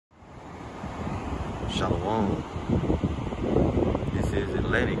Shalom. This is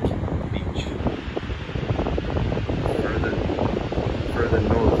Atlantic Beach. Further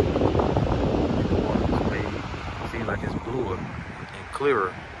north, the water's way seems like it's bluer and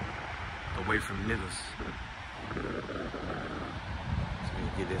clearer away from Nivas. So we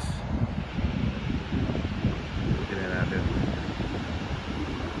get this. Look at that out there.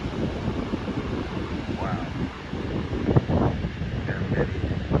 Wow. Got many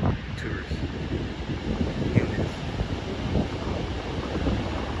tourists.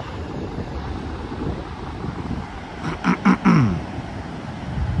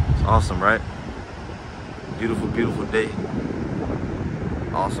 It's awesome, right? Beautiful, beautiful day.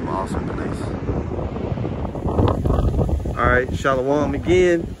 Awesome, awesome place. All right, Shalom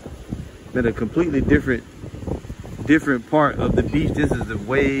again. Been a completely different part of the beach. This is the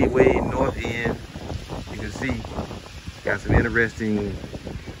way north end. You can see got some interesting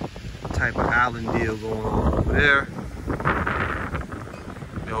type of island deal going on over there.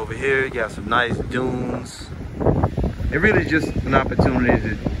 And over here, you got some nice dunes. It really is just an opportunity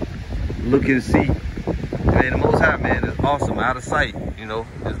to look and see. Man, the Most High, man, is awesome, out of sight. You know,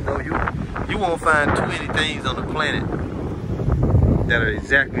 you won't find too many things on the planet that are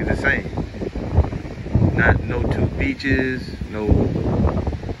exactly the same. No two beaches, no,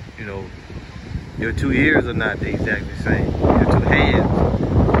 you know, your two ears are not exactly the same. Your two hands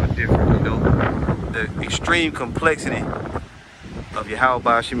are different, you know. The extreme complexity of Yahweh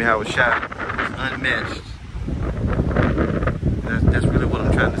Ba'Shem Yahweh Shai is unmatched. That's really what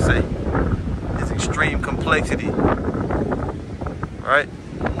I'm trying to say. It's extreme complexity, right?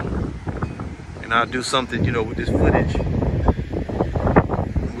 And I'll do something, you know, with this footage.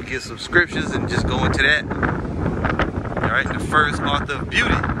 We'll get some scriptures and just go into that. All right, the first author of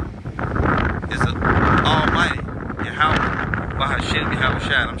beauty is the Almighty Yahweh Ba'Shem Yahweh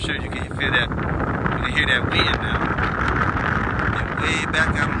Shai. I'm sure you can feel that. You can hear that wind now. And way back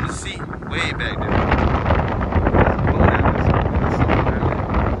out on the sea, way back there.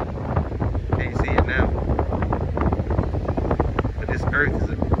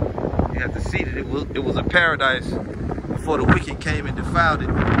 You have to see that it was a paradise before the wicked came and defiled it.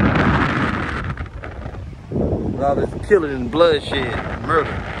 With all this killing and bloodshed and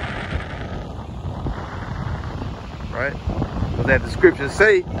murder. Right? Because as the scriptures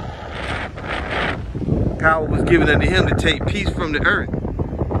say, power was given unto him to take peace from the earth.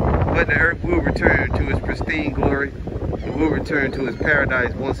 But the earth will return to its pristine glory. It will return to its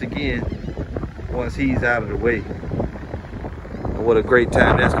paradise once again, once he's out of the way. What a great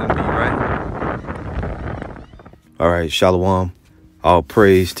time that's going to be, right? All right, Shalom. All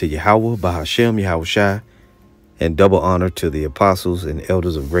praise to Yahweh, Ba'Shem, Yahweh Shai, and double honor to the apostles and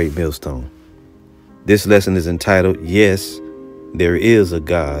elders of Great Millstone. This lesson is entitled, Yes, There Is a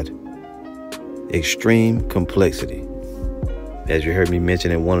God, Extreme Complexity. As you heard me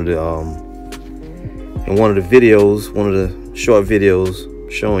mention in one of the videos, one of the short videos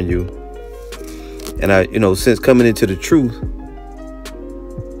showing you, and I, you know, since coming into the truth,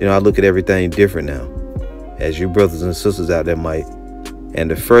 you know, I look at everything different now, as you brothers and sisters out there might.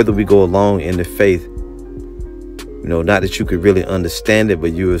 And the further we go along in the faith, you know, not that you could really understand it,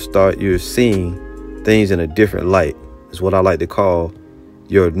 but you're seeing things in a different light. It's what I like to call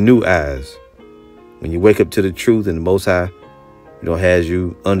your new eyes. When you wake up to the truth and the Most High, you know, has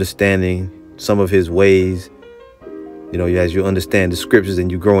you understanding some of his ways, you know, as you understand the scriptures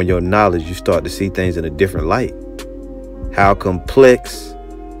and you grow in your knowledge, you start to see things in a different light. How complex,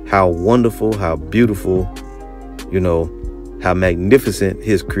 how wonderful, how beautiful, you know, how magnificent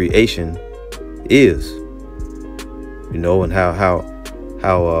his creation is, you know, and how I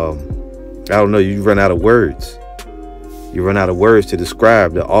don't know, you run out of words. You run out of words to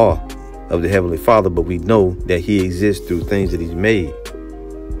describe the awe of the Heavenly Father, but we know that he exists through things that he's made.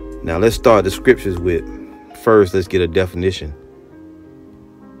 Now let's start the scriptures with, first, let's get a definition.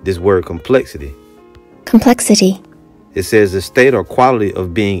 This word complexity. Complexity. It says the state or quality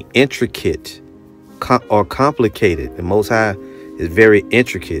of being intricate or complicated. The Most High is very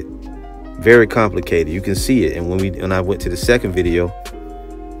intricate, very complicated. You can see it. And when I went to the second video,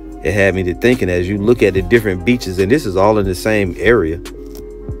 it had me to thinking, as you look at the different beaches, and this is all in the same area.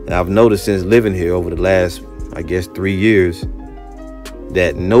 And I've noticed since living here over the last, I guess, 3 years,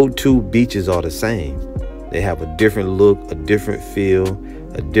 that no two beaches are the same. They have a different look, a different feel,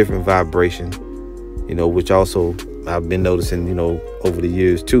 a different vibration, you know, which also I've been noticing, you know, over the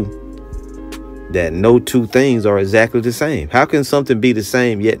years too, that no two things are exactly the same. How can something be the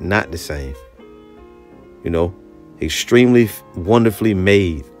same yet not the same? You know, extremely wonderfully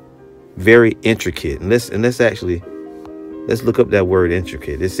made, very intricate. And let's actually Let's look up that word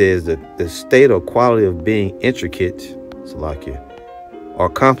intricate. It says that the state or quality of being intricate, Salakia, or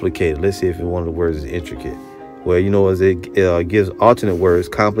complicated. Let's see if one of the words is intricate. Well, you know, as it gives alternate words: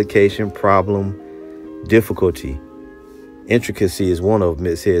 complication, problem, difficulty. Intricacy is one of them.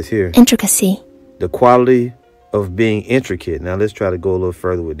 It says here. Intricacy. The quality of being intricate. Now let's try to go a little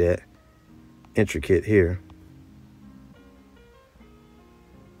further with that. Intricate here.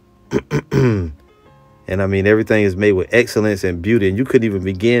 And I mean, everything is made with excellence and beauty, and you couldn't even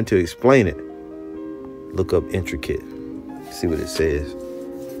begin to explain it. Look up intricate. See what it says.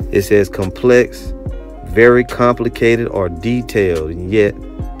 It says complex, very complicated, or detailed, and yet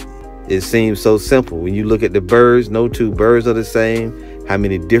it seems so simple. When you look at the birds, no two birds are the same. How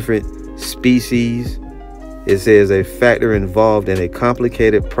many different species? It says a factor involved in a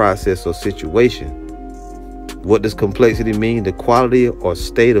complicated process or situation. What does complexity mean? The quality or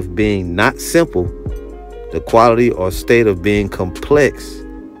state of being not simple. The quality or state of being complex.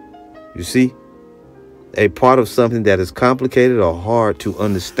 You see? A part of something that is complicated or hard to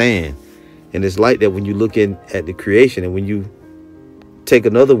understand. And it's like that when you look at the creation, and when you take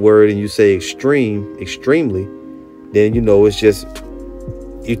another word and you say extremely, then you know it's just,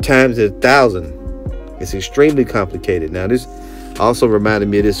 you times it 1,000. It's extremely complicated. Now this also reminded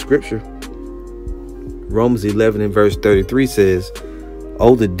me of this scripture. Romans 11 and verse 33 says,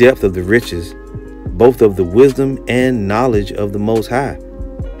 "Oh, the depth of the riches, both of the wisdom and knowledge of the Most High.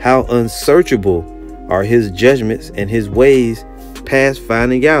 How unsearchable are his judgments and his ways past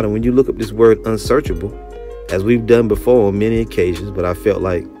finding out." And when you look up this word unsearchable, as we've done before on many occasions, but I felt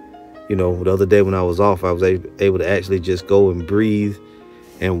like, you know, the other day when I was off, I was able to actually just go and breathe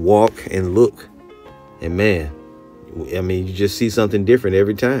and walk and look. And man, I mean, you just see something different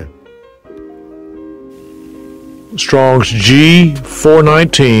every time. Strong's G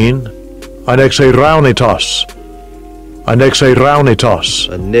 419, anexeiraunitas. Anexeiraunitas.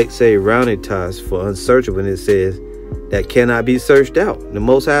 Anexeiraunitas for unsearchable, and it says that cannot be searched out. The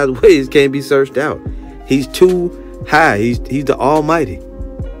Most High's ways can't be searched out. He's too high. He's the Almighty.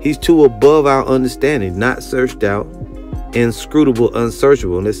 He's too above our understanding, not searched out. Inscrutable,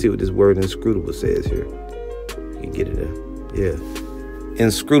 unsearchable. And let's see what this word inscrutable says here. You can get it there. Yeah.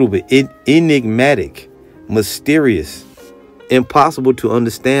 Inscrutable, enigmatic, mysterious, impossible to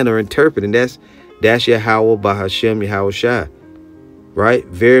understand or interpret. And that's Yahweh Bahashem Yahweh Shai. Right?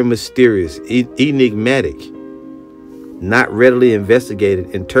 Very mysterious, enigmatic, not readily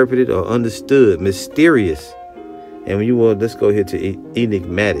investigated, interpreted, or understood. Mysterious. And when you want, let's go here to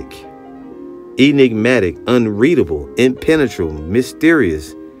enigmatic. Enigmatic, unreadable, impenetrable,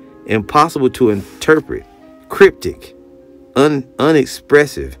 mysterious, impossible to interpret, cryptic,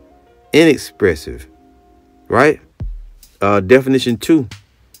 unexpressive, inexpressive. Right? Definition 2,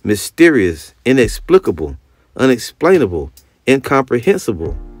 mysterious, inexplicable, unexplainable,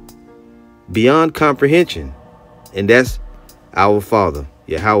 incomprehensible, beyond comprehension. And that's our Father,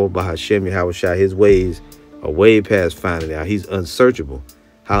 Yahweh Bahashem Yahweh Shai. His ways are way past finding out. He's unsearchable.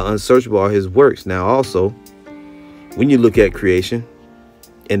 How unsearchable are his works. Now also, when you look at creation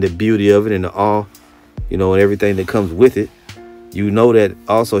and the beauty of it and the awe, you know, and everything that comes with it, you know that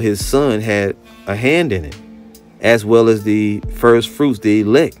also his son had a hand in it, as well as the first fruits, the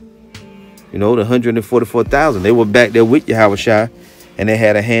elect. You know, the 144,000. They were back there with Yahweh Shai, and they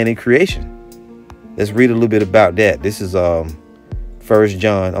had a hand in creation. Let's read a little bit about that. This is John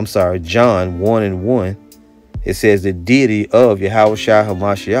 1 and 1. It says the deity of Yahweh Shai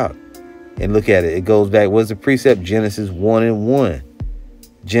HaMashiach. And look at it. It goes back. What's the precept? Genesis 1 and 1.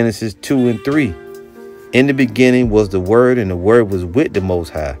 Genesis 2 and 3. In the beginning was the Word, and the Word was with the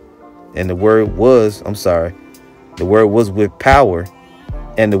Most High. And the Word was, the Word was with power,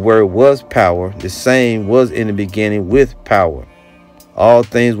 and the Word was power. The same was in the beginning with power. All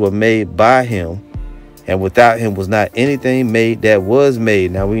things were made by him, and without him was not anything made that was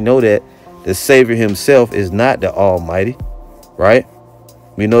made. Now we know that the Savior himself is not the Almighty, right?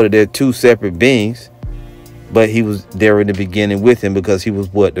 We know that they're two separate beings, but he was there in the beginning with him because he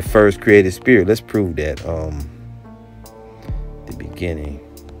was what? The first created spirit. Let's prove that. The beginning.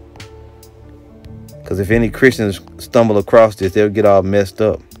 Because if any Christians stumble across this, they'll get all messed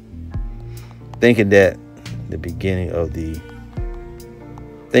up, thinking that the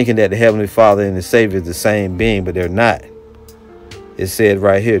Heavenly Father and the Savior is the same being, but they're not. It said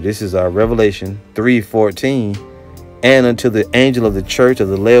right here, this is our Revelation 3:14, and unto the angel of the church of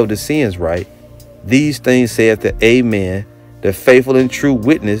the Laodiceans write, these things saith the Amen, the faithful and true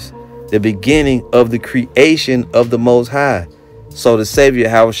witness, the beginning of the creation of the Most High. So the Savior,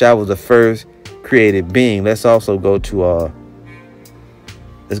 Yahweh Shai, was the first created being. Let's also go to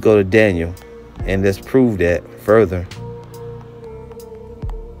Daniel, and let's prove that further.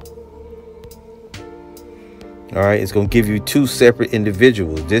 All right, it's going to give you two separate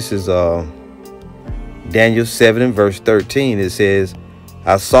individuals. This is Daniel 7 and verse 13. It says,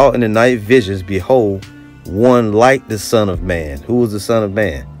 I saw in the night visions, behold, one like the Son of Man. Who was the Son of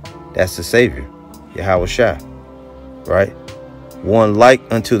Man? That's the Savior, Yahweh Shai, right? One like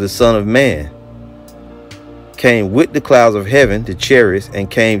unto the Son of Man came with the clouds of heaven, the chariots, and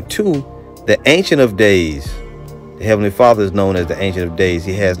came to the Ancient of Days. The Heavenly Father is known as the Ancient of Days.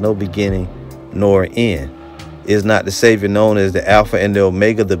 He has no beginning nor end. Is not the Savior known as the Alpha and the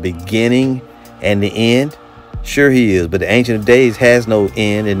Omega, the beginning and the end? Sure he is, but the Ancient of Days has no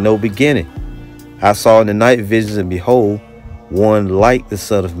end and no beginning. I saw in the night visions, and behold, one like the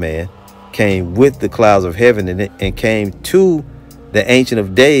Son of Man came with the clouds of heaven and came to the Ancient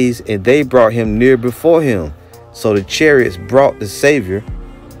of Days, and they brought him near before him. So the chariots brought the Savior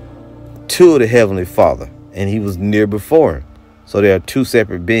to the Heavenly Father, and he was near before him. So there are two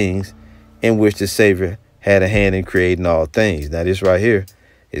separate beings in which the Savior had a hand in creating all things. Now this right here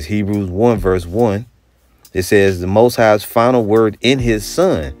is Hebrews 1 verse 1. It says the Most High's final word in his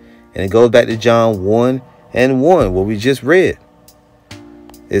Son. And it goes back to John 1 and 1, what we just read.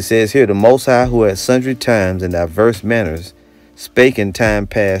 It says here, the Most High, who at sundry times and diverse manners spake in time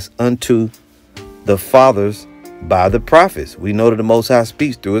past unto the fathers by the prophets. We know that the Most High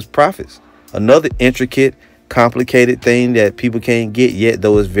speaks through his prophets. Another intricate, complicated thing that people can't get yet,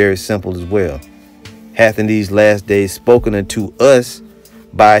 though it's very simple as well. Hath in these last days spoken unto us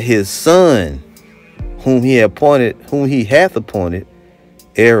by his Son, whom he hath appointed,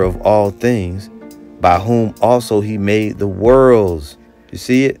 heir of all things, by whom also he made the worlds. You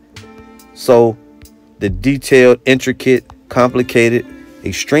see it? So the detailed, intricate, complicated,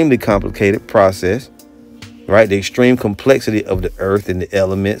 extremely complicated process, right? The extreme complexity of the earth and the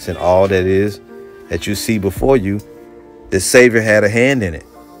elements and all that is that you see before you, the Savior had a hand in it.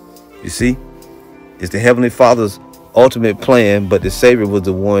 You see? It's the Heavenly Father's ultimate plan, but the Savior was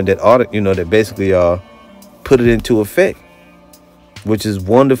the one that that basically put it into effect, which is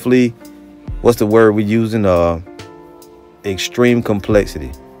wonderfully, what's the word we use in extreme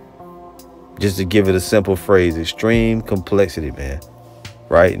complexity. Just to give it a simple phrase, extreme complexity, man.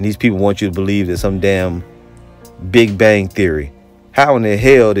 Right? And these people want you to believe that some damn Big Bang theory. How in the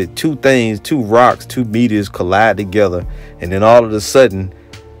hell did two rocks, 2 meters collide together, and then all of a sudden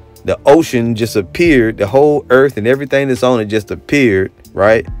the ocean just appeared, the whole earth and everything that's on it just appeared,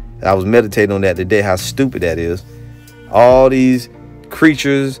 right? I was meditating on that today, how stupid that is. All these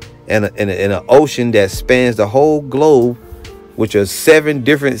creatures and an ocean that spans the whole globe, which are 7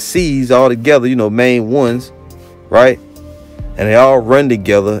 different seas all together, main ones, right? And they all run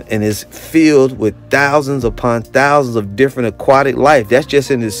together, and it's filled with thousands upon thousands of different aquatic life. That's just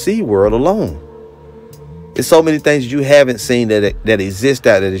in the sea world alone. There's so many things you haven't seen that exist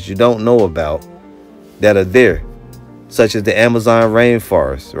out there that you don't know about that are there, such as the Amazon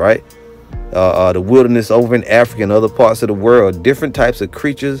rainforest, right? The wilderness over in Africa and other parts of the world. Different types of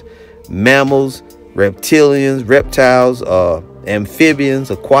creatures, mammals, reptilians, reptiles,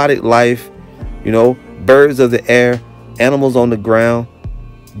 amphibians, aquatic life, birds of the air, animals on the ground,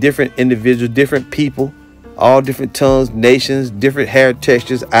 different individuals, different people, all different tongues, nations, different hair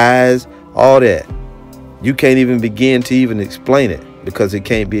textures, eyes, all that. You can't even begin to even explain it because it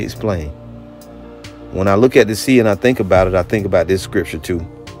can't be explained. When I look at the sea and I think about it, I think about this scripture too.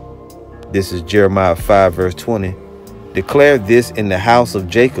 This is Jeremiah 5 verse 20. Declare this in the house of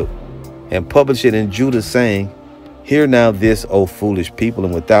Jacob and publish it in Judah, saying, hear now this, O foolish people,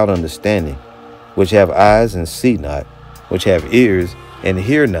 and without understanding, which have eyes and see not, which have ears and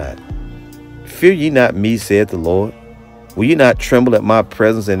hear not. Fear ye not me, saith the Lord. Will you not tremble at my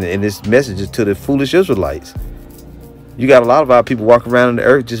presence? And this message is to the foolish Israelites. You got a lot of our people walking around on the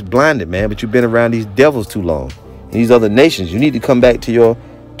earth just blinded, man, but you've been around these devils too long. And these other nations, you need to come back to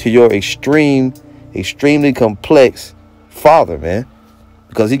your extremely complex Father, man,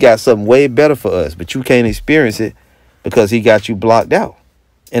 because he got something way better for us, but you can't experience it because he got you blocked out.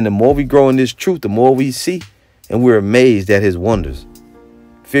 And the more we grow in this truth, the more we see, and we're amazed at his wonders.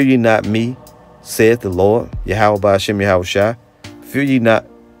 Fear ye not me, saith the Lord, Yahweh Ba'ashem Yahweh Shai. Fear ye not,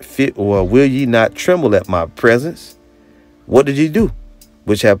 will ye not tremble at my presence? What did he do?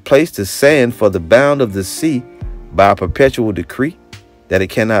 Which have placed the sand for the bound of the sea by a perpetual decree, that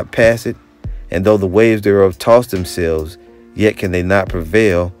it cannot pass it. And though the waves thereof toss themselves, yet can they not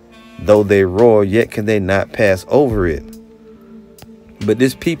prevail. Though they roar, yet can they not pass over it. But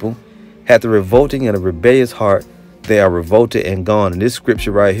this people hath a revolting and a rebellious heart. They are revolted and gone. In this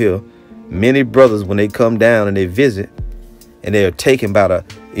scripture right here, many brothers, when they come down and they visit, and they are taken by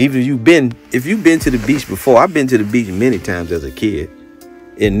if you've been to the beach before, I've been to the beach many times as a kid.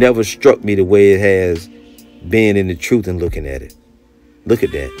 It never struck me the way it has being in the truth and looking at it. Look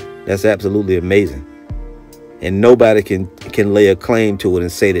at that. That's absolutely amazing. And nobody can lay a claim to it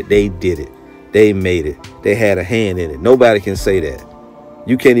and say that they did it. They made it. They had a hand in it. Nobody can say that.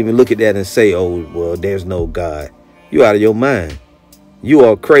 You can't even look at that and say, oh, well, there's no God. You out of your mind. You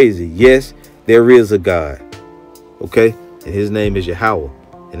are crazy. Yes, there is a God. Okay? And his name is Yahweh.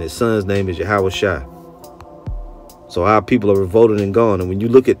 And his son's name is Yahweh Shai. So our people are revolted and gone. And when you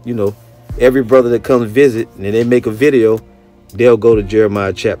look at, every brother that comes visit and they make a video, they'll go to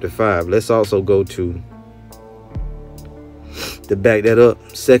Jeremiah chapter 5. Let's also go to back that up,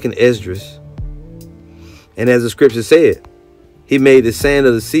 2nd Esdras. And as the scripture said, he made the sand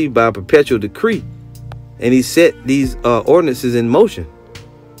of the sea by a perpetual decree. And he set these ordinances in motion.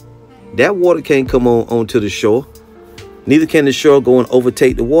 That water can't come onto the shore. Neither can the shore go and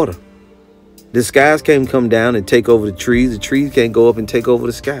overtake the water. The skies can't come down and take over the trees. The trees can't go up and take over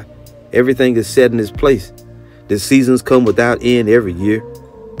the sky. Everything is set in its place. The seasons come without end every year,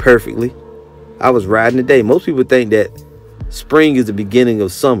 perfectly. I was riding today. Most people think that spring is the beginning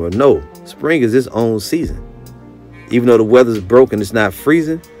of summer. No, spring is its own season. Even though the weather's broken, it's not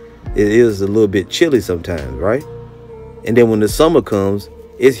freezing. It is a little bit chilly sometimes, right? And then when the summer comes,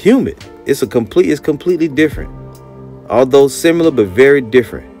 it's humid. It's completely different. Although similar, but very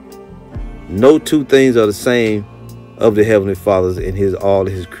different. No two things are the same of the Heavenly Father's in all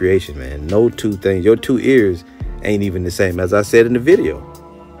of his creation, man. No two things. Your two ears ain't even the same, as I said in the video.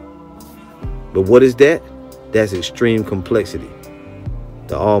 But what is that? That's extreme complexity.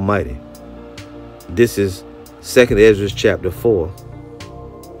 The Almighty. This is 2nd Esdras chapter 4.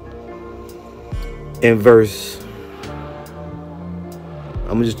 In verse,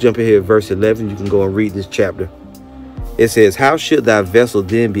 I'm going to just jump in here at verse 11. You can go and read this chapter. It says, how should thy vessel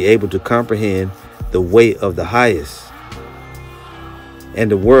then be able to comprehend the way of the highest? And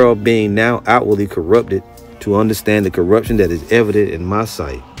the world being now outwardly corrupted, to understand the corruption that is evident in my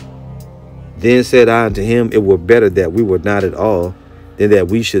sight. Then said I unto him, it were better that we were not at all, than that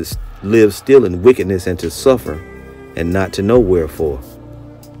we should live still in wickedness and to suffer, and not to know wherefore.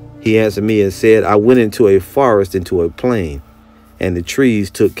 He answered me and said, I went into a forest, into a plain, and the trees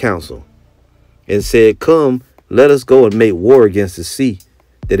took counsel, and said, come, let us go and make war against the sea,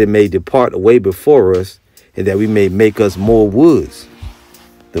 that it may depart away before us, and that we may make us more woods.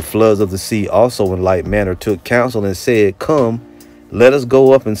 The floods of the sea also in like manner took counsel and said, come, let us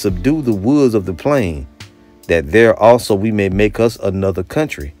go up and subdue the woods of the plain, that there also we may make us another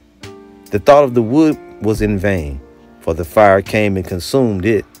country. The thought of the wood was in vain, for the fire came and consumed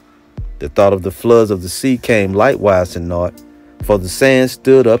it. The thought of the floods of the sea came likewise to naught, for the sand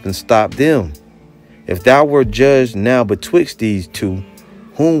stood up and stopped them. If thou wert judged now betwixt these two,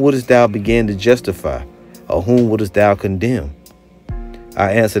 whom wouldest thou begin to justify, or whom wouldest thou condemn?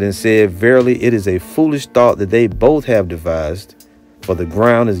 I answered and said, verily it is a foolish thought that they both have devised, for the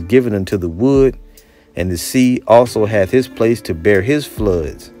ground is given unto the wood, and the sea also hath his place to bear his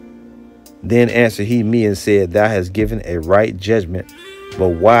floods. Then answered he me and said, thou hast given a right judgment, but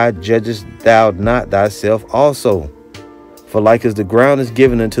why judgest thou not thyself also? For like as the ground is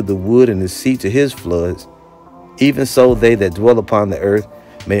given unto the wood and the sea to his floods, even so they that dwell upon the earth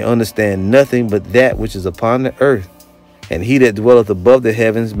may understand nothing but that which is upon the earth. And he that dwelleth above the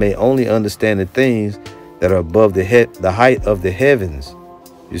heavens may only understand the things that are above the height of the heavens.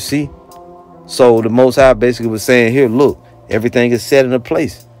 You see? So the Most High basically was saying here, look, everything is set in a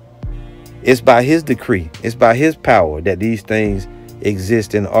place. It's by his decree. It's by his power that these things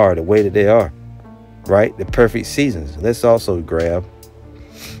exist and are the way that they are. Right? The perfect seasons. Let's also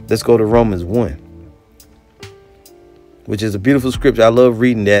let's go to Romans 1, which is a beautiful scripture. I love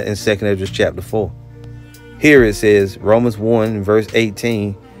reading that in 2nd Esdras chapter 4. Here it says, Romans 1 verse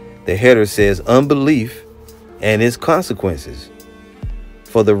 18, the header says, unbelief and its consequences.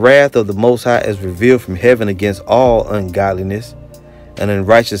 For the wrath of the Most High is revealed from heaven against all ungodliness and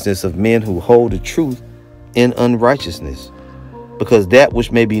unrighteousness of men who hold the truth in unrighteousness, because that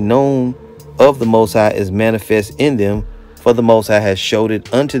which may be known of the Most High is manifest in them, for the Most High has showed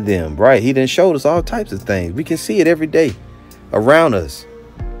it unto them. Right? He done showed us all types of things. We can see it every day around us.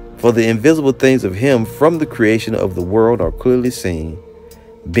 For the invisible things of him from the creation of the world are clearly seen,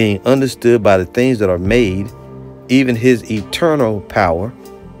 being understood by the things that are made, even his eternal power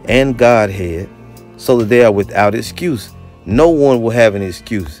and Godhead, so that they are without excuse. No one will have an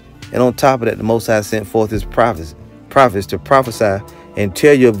excuse. And on top of that, the Most High sent forth his prophets to prophesy and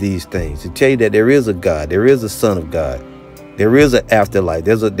tell you of these things, to tell you that there is a God, there is a Son of God, there is an afterlife,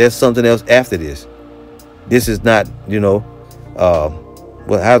 there's something else after this. This is not,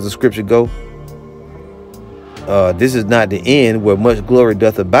 well, how's the scripture go? This is not the end where much glory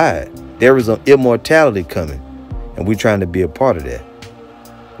doth abide. There is an immortality coming, and we're trying to be a part of that,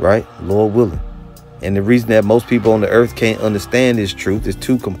 right? Lord willing. And the reason that most people on the earth can't understand this truth, is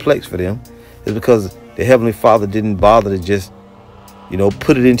too complex for them, is because the Heavenly Father didn't bother to just,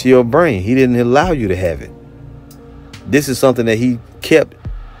 put it into your brain. He didn't allow you to have it. This is something that he kept,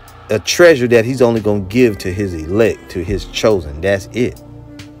 a treasure that he's only going to give to his elect, to his chosen. That's it.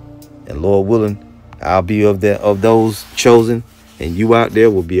 And Lord willing, I'll be of those chosen, and you out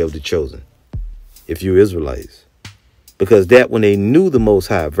there will be of the chosen, if you Israelites. Because that when they knew the Most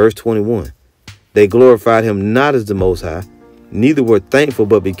High, verse 21, they glorified him not as the Most High, neither were thankful,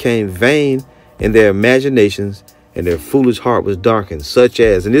 but became vain in their imaginations, and their foolish heart was darkened, such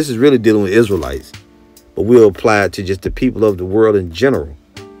as, and this is really dealing with Israelites, but we'll apply it to just the people of the world in general,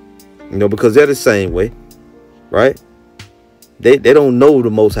 because they're the same way, right? They don't know the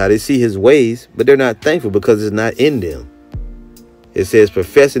Most High. They see his ways, but they're not thankful because it's not in them. It says,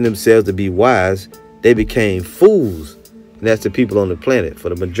 professing themselves to be wise, they became fools. And that's the people on the planet for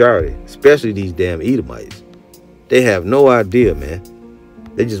the majority, especially these damn Edomites. They have no idea, man.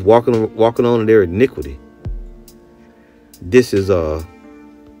 They're just walking on in their iniquity. This is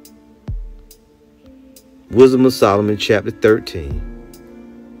Wisdom of Solomon, chapter 13.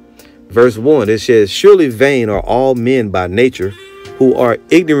 Verse 1, it says, surely vain are all men by nature who are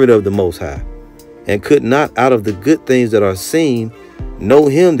ignorant of the Most High, and could not out of the good things that are seen know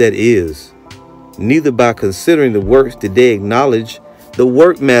him that is. Neither by considering the works did they acknowledge the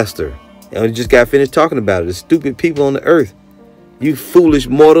workmaster. And we just got finished talking about it. The stupid people on the earth. You foolish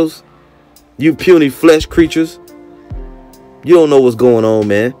mortals. You puny flesh creatures. You don't know what's going on,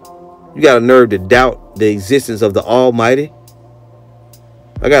 man. You got a nerve to doubt the existence of the Almighty.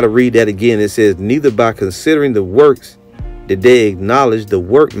 I got to read that again. It says, neither by considering the works did they acknowledge the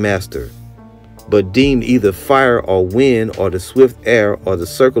workmaster, but deemed either fire or wind or the swift air or the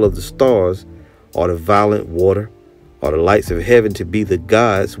circle of the stars or the violent water or the lights of heaven to be the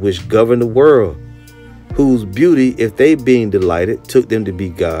gods which govern the world, whose beauty, if they being delighted, took them to be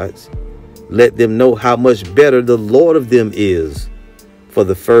gods. Let them know how much better the Lord of them is. For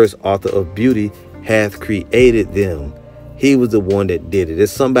the first author of beauty hath created them. He was the one that did it.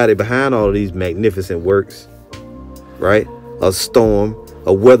 There's somebody behind all of these magnificent works, right? A storm,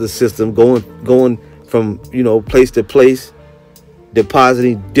 a weather system going from, place to place,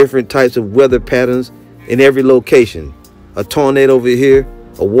 depositing different types of weather patterns in every location. A tornado over here,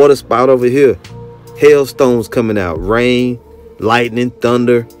 a water spout over here, hailstones coming out, rain, lightning,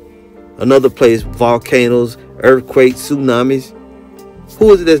 thunder. Another place, volcanoes, earthquakes, tsunamis.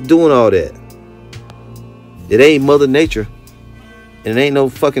 Who is it that's doing all that? It ain't Mother Nature. And it ain't no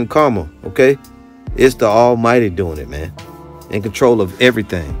fucking karma, okay? It's the Almighty doing it, man. In control of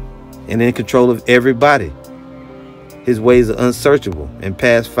everything. And in control of everybody. His ways are unsearchable and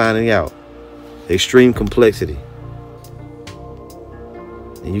past finding out. Extreme complexity.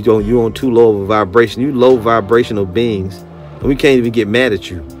 And you're on too low of a vibration. You low vibrational beings. And we can't even get mad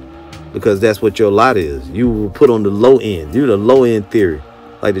at you. Because that's what your lot is. You will put on the low end. You're the low end theory.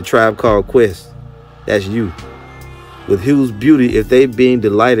 Like the Tribe Called Quest. That's you. With whose beauty, if they being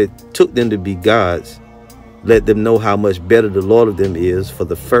delighted, took them to be gods. Let them know how much better the Lord of them is. For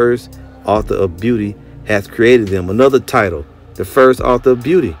the first author of beauty hath created them. Another title. The first author of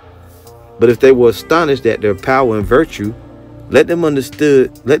beauty. But if they were astonished at their power and virtue, let them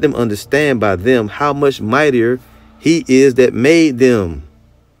understand by them how much mightier he is that made them.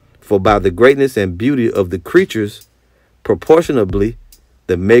 For by the greatness and beauty of the creatures, proportionably,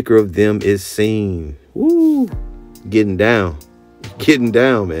 the maker of them is seen. Woo! Getting down,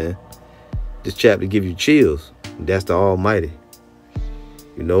 man. This chapter give you chills. That's the Almighty,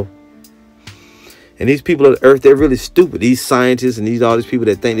 And these people of the earth, they're really stupid. These scientists and all these people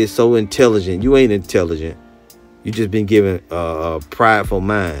that think they're so intelligent. You ain't intelligent. You just been given a prideful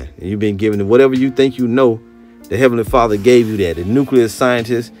mind, and you've been given whatever you think you know. The Heavenly Father gave you that. The nuclear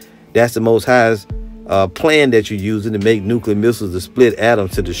scientists, that's the Most High's plan that you're using to make nuclear missiles to split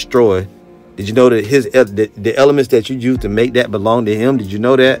atoms to destroy. Did you know that the elements that you use to make that belong to him? Did you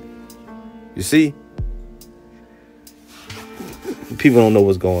know that? You see? People don't know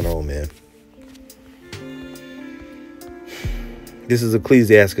what's going on, man. This is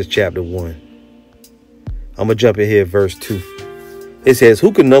Ecclesiastes chapter 1. I'm going to jump in here, verse 2. It says,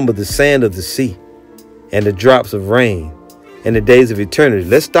 who can number the sand of the sea and the drops of rain and the days of eternity?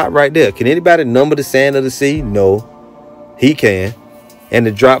 Let's stop right there. Can anybody number the sand of the sea? No, he can. And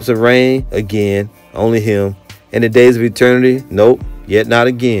the drops of rain? Again, only him. And the days of eternity? Nope, yet not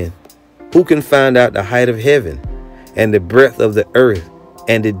again. Who can find out the height of heaven and the breadth of the earth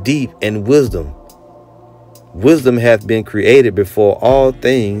and the deep and wisdom? Wisdom hath been created before all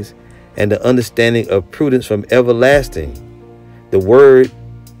things, and the understanding of prudence from everlasting. The word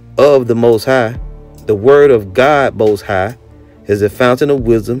of the Most High, the word of God Most High, is a fountain of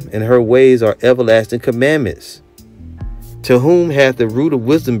wisdom, and her ways are everlasting commandments. To whom hath the root of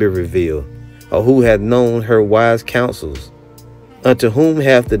wisdom been revealed, or who hath known her wise counsels? Unto whom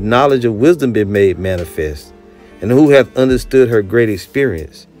hath the knowledge of wisdom been made manifest, and who hath understood her great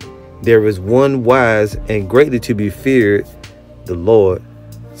experience? There is one wise and greatly to be feared, the Lord,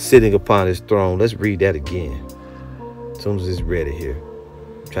 sitting upon his throne. Let's read that again. As soon as it's ready here.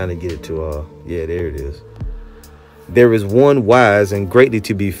 I'm trying to get it to, yeah, there it is. There is one wise and greatly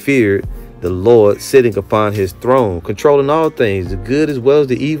to be feared, the Lord, sitting upon his throne, controlling all things, the good as well as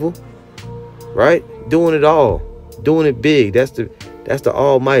the evil, right? Doing it all, doing it big. That's the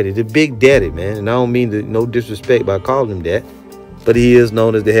Almighty, the Big Daddy, man. And I don't mean to, no disrespect by calling him that, but he is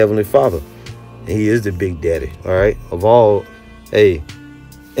known as the Heavenly Father. And he is the Big Daddy, all right? Of all, hey,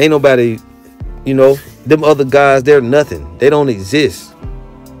 ain't nobody, you know, them other guys, they're nothing. They don't exist.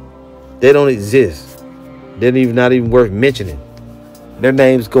 They don't exist. They're not even worth mentioning. Their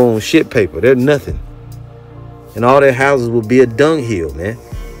names go on shit paper. They're nothing. And all their houses will be a dunghill, man.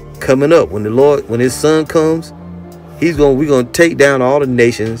 Coming up, when the Lord, when his son comes, we're gonna take down all the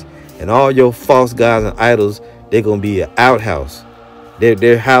nations, and all your false gods and idols, they're gonna be an outhouse.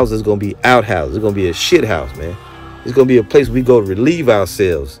 Their house is gonna be outhouse. It's gonna be a shit house, man. It's gonna be a place we go to relieve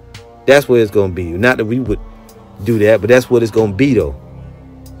ourselves. That's where it's gonna be. Not that we would do that, but that's what it's gonna be, though.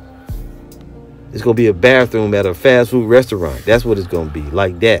 It's going to be a bathroom at a fast food restaurant. That's what it's going to be,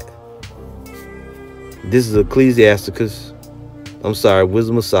 like that. This is Ecclesiasticus. I'm sorry,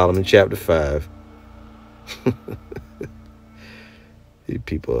 Wisdom of Solomon, chapter 5. These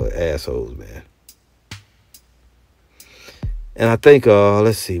people are assholes, man. And I think,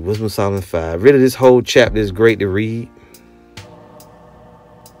 let's see, Wisdom of Solomon 5. Really, this whole chapter is great to read.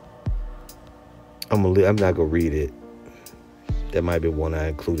 I'm not going to read it. That might be one I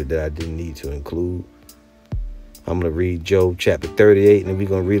included that I didn't need to include. I'm going to read Job chapter 38, and then we're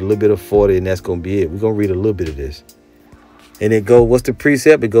going to read a little bit of 40, and that's going to be it. We're going to read a little bit of this. And it goes, what's the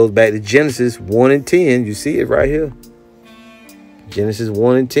precept? It goes back to Genesis 1 and 10. You see it right here. Genesis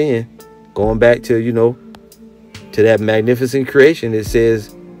 1 and 10. Going back to, you know, to that magnificent creation. It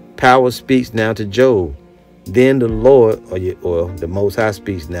says, power speaks now to Job. Then the Lord, or the Most High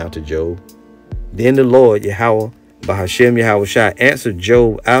speaks now to Job. Then the Lord, Yahweh, Bahashem Yahushua, answered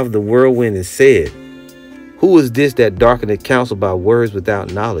Job out of the whirlwind and said, who is this that darkeneth counsel by words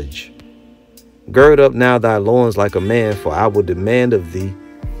without knowledge? Gird up now thy loins like a man, for I will demand of thee,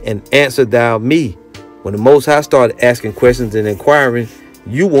 and answer thou me. When the Most High started asking questions and inquiring,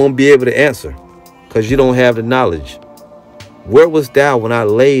 you won't be able to answer, because you don't have the knowledge. Where wast thou when I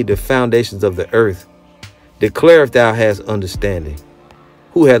laid the foundations of the earth? Declare if thou hast understanding.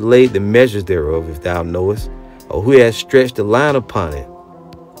 Who hath laid the measures thereof, if thou knowest? Or who hath stretched the line upon it?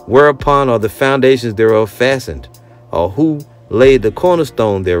 Whereupon are the foundations thereof fastened? Or who laid the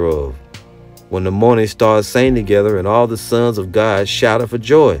cornerstone thereof? When the morning stars sang together, and all the sons of God shouted for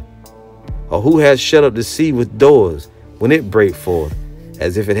joy? Or who hath shut up the sea with doors, when it brake forth,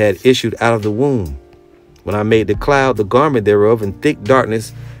 as if it had issued out of the womb? When I made the cloud the garment thereof, and thick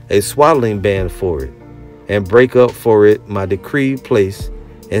darkness a swaddling band for it, and break up for it my decreed place,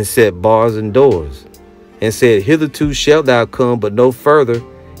 and set bars and doors, and said, hitherto shalt thou come, but no further,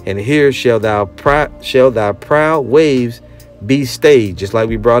 and here shall thy proud waves be stayed. Just like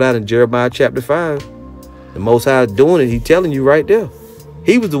we brought out in Jeremiah chapter 5. The Most High is doing it. He's telling you right there.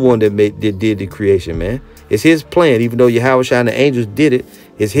 He was the one that did the creation, man. It's his plan. Even though Yahushua and the angels did it,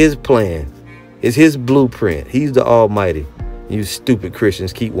 it's his plan. It's his blueprint. He's the Almighty. You stupid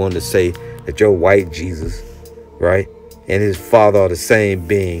Christians keep wanting to say that you're white Jesus, right? And his father are the same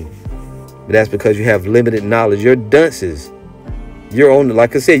being. But that's because you have limited knowledge. You're dunces. You're on,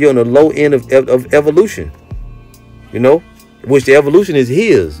 like I said, you're on the low end of evolution. You know, which the evolution is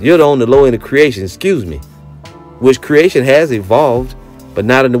his. You're on the low end of creation, excuse me. Which creation has evolved, but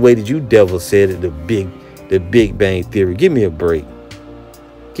not in the way that you devil said it, the Big Bang Theory. Give me a break.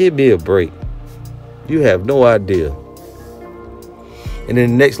 Give me a break. You have no idea. And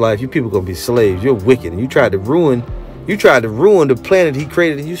in the next life, you people are gonna be slaves. You're wicked, and you tried to ruin the planet he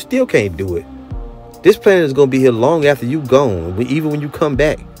created, and you still can't do it. This planet is gonna be here long after you gone. Even when you come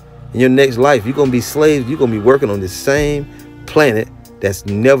back in your next life, you're gonna be slaves. You're gonna be working on the same planet that's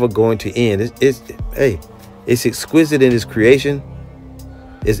never going to end. It's exquisite in its creation.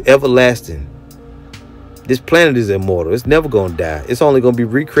 It's everlasting. This planet is immortal. It's never gonna die. It's only gonna be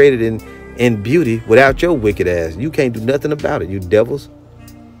recreated in beauty without your wicked ass. You can't do nothing about it, you devils.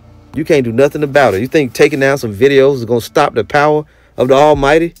 You can't do nothing about it. You think taking down some videos is gonna stop the power of the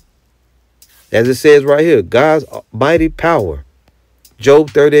Almighty? As it says right here, God's mighty power.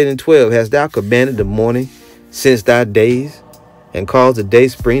 Job 38:12, hast thou commanded the morning since thy days, and caused the day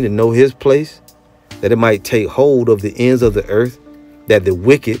spring to know his place, that it might take hold of the ends of the earth, that the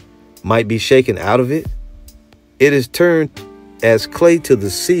wicked might be shaken out of it? It is turned as clay to the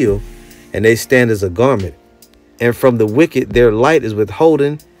seal, and they stand as a garment. And from the wicked their light is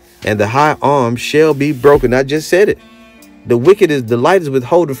withholden, and the high arm shall be broken. I just said it. The light is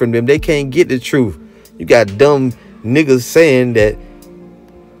withholden from them. They can't get the truth. You got dumb niggas saying that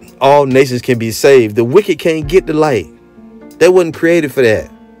all nations can be saved. The wicked can't get the light. They wasn't created for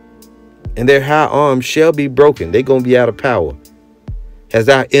that. And their high arm shall be broken. They're going to be out of power. Hast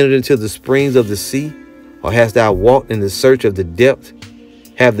thou entered into the springs of the sea? Or hast thou walked in the search of the depth?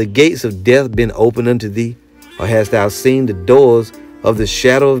 Have the gates of death been opened unto thee? Or hast thou seen the doors of the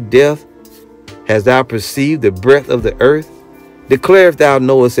shadow of death? Hast thou perceived the breadth of the earth? Declare if thou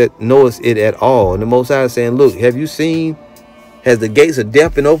knowest it at all. And the Most High is saying, look, have you seen? Has the gates of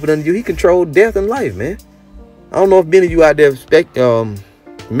death been opened unto you? He controlled death and life, man. I don't know if many of you out there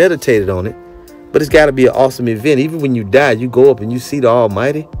meditated on it, but it's got to be an awesome event. Even when you die, you go up and you see the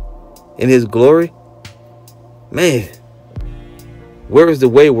Almighty in his glory. Man, where is the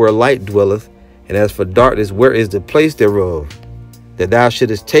way where light dwelleth? And as for darkness, where is the place thereof? That thou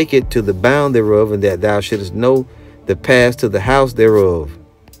shouldest take it to the bound thereof, and that thou shouldest know the path to the house thereof.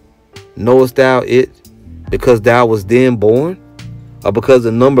 Knowest thou it because thou wast then born? Or because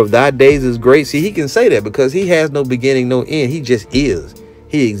the number of thy days is great? See, he can say that because he has no beginning, no end. He just is.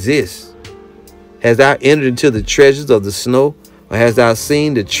 He exists. Hast thou entered into the treasures of the snow? Or hast thou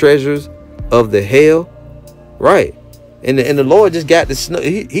seen the treasures of the hail? Right. And the Lord just got the snow.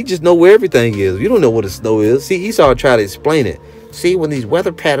 He just know where everything is. You don't know what the snow is. See, Esau tried to explain it. See, when these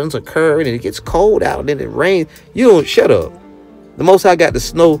weather patterns occur and it gets cold out and then it rains, you don't shut up. The Most High got the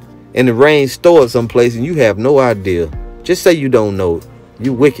snow and the rain stored someplace and you have no idea. Just say you don't know.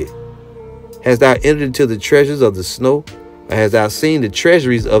 You wicked. Hast thou entered into the treasures of the snow? Or hast thou seen the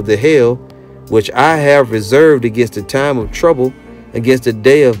treasuries of the hail, which I have reserved against the time of trouble, against the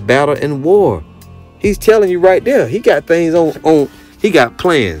day of battle and war? He's telling you right there. He got things on. He got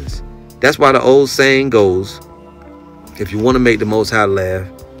plans. That's why the old saying goes, if you want to make the Most High laugh,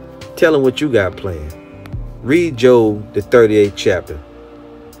 tell him what you got planned. Read Job, the 38th chapter.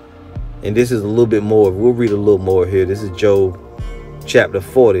 And this is a little bit more. We'll read a little more here. This is Job chapter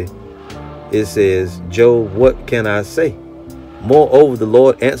 40. It says, Job, what can I say? Moreover, the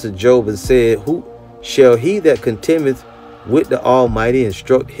Lord answered Job and said, who shall he that contendeth with the Almighty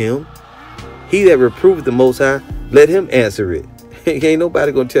instruct him? He that reproveth the Most High, let him answer it. Ain't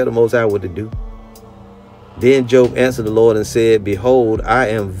nobody going to tell the Most High what to do. Then Job answered the Lord and said, behold, I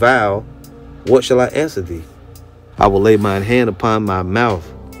am vile. What shall I answer thee? I will lay mine hand upon my mouth.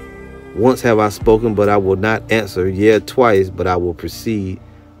 Once have I spoken, but I will not answer. Yea, twice, but I will proceed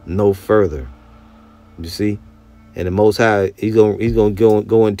no further. You see? And the Most High, he's gonna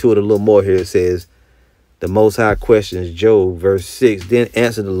go into it a little more here. It says, the Most High questions Job, verse 6. Then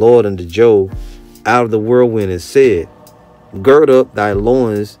answered the Lord unto Job out of the whirlwind and said, gird up thy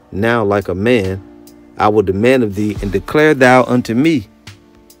loins now like a man. I will demand of thee, and declare thou unto me.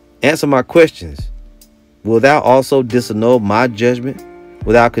 Answer my questions. Will thou also disannul my judgment?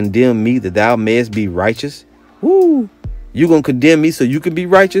 Will thou condemn me that thou mayest be righteous? Woo! You gonna condemn me so you can be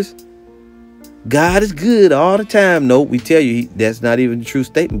righteous? God is good all the time. No, we tell you that's not even a true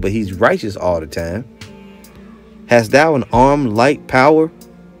statement, but he's righteous all the time. Hast thou an arm like power?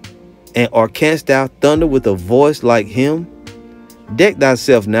 Or canst thou thunder with a voice like him? Deck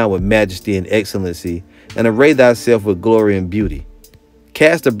thyself now with majesty and excellency, and array thyself with glory and beauty.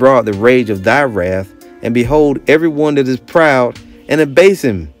 Cast abroad the rage of thy wrath, and behold every one that is proud, and abase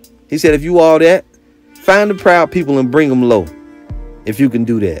him. He said, if you all that, find the proud people and bring them low. If you can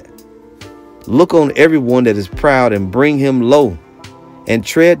do that. Look on everyone that is proud and bring him low, and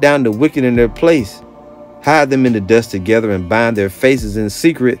tread down the wicked in their place. Hide them in the dust together and bind their faces in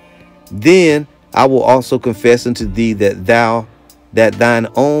secret. Then I will also confess unto thee that thine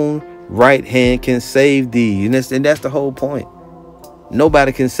own right hand can save thee. And that's the whole point.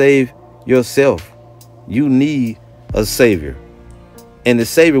 Nobody can save yourself. You need a savior. And the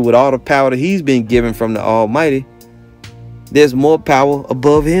savior, with all the power that he's been given from the Almighty, there's more power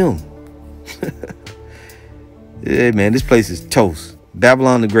above him. Yeah, man, this place is toast.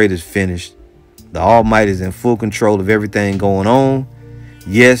 Babylon the Great is finished. The Almighty is in full control of everything going on.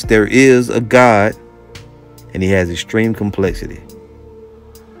 Yes, there is a God, and he has extreme complexity.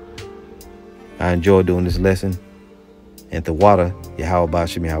 I enjoy doing this lesson. And the water, Yahweh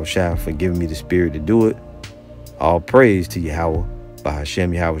Ba'ashem Yahushua, for giving me the spirit to do it. All praise to Yahweh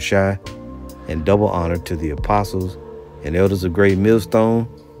Ba'ashem Yahushua. and double honor to the apostles and elders of Great Millstone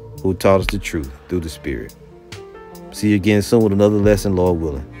who taught us the truth through the Spirit. See you again soon with another lesson, Lord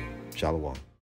willing. Shalom.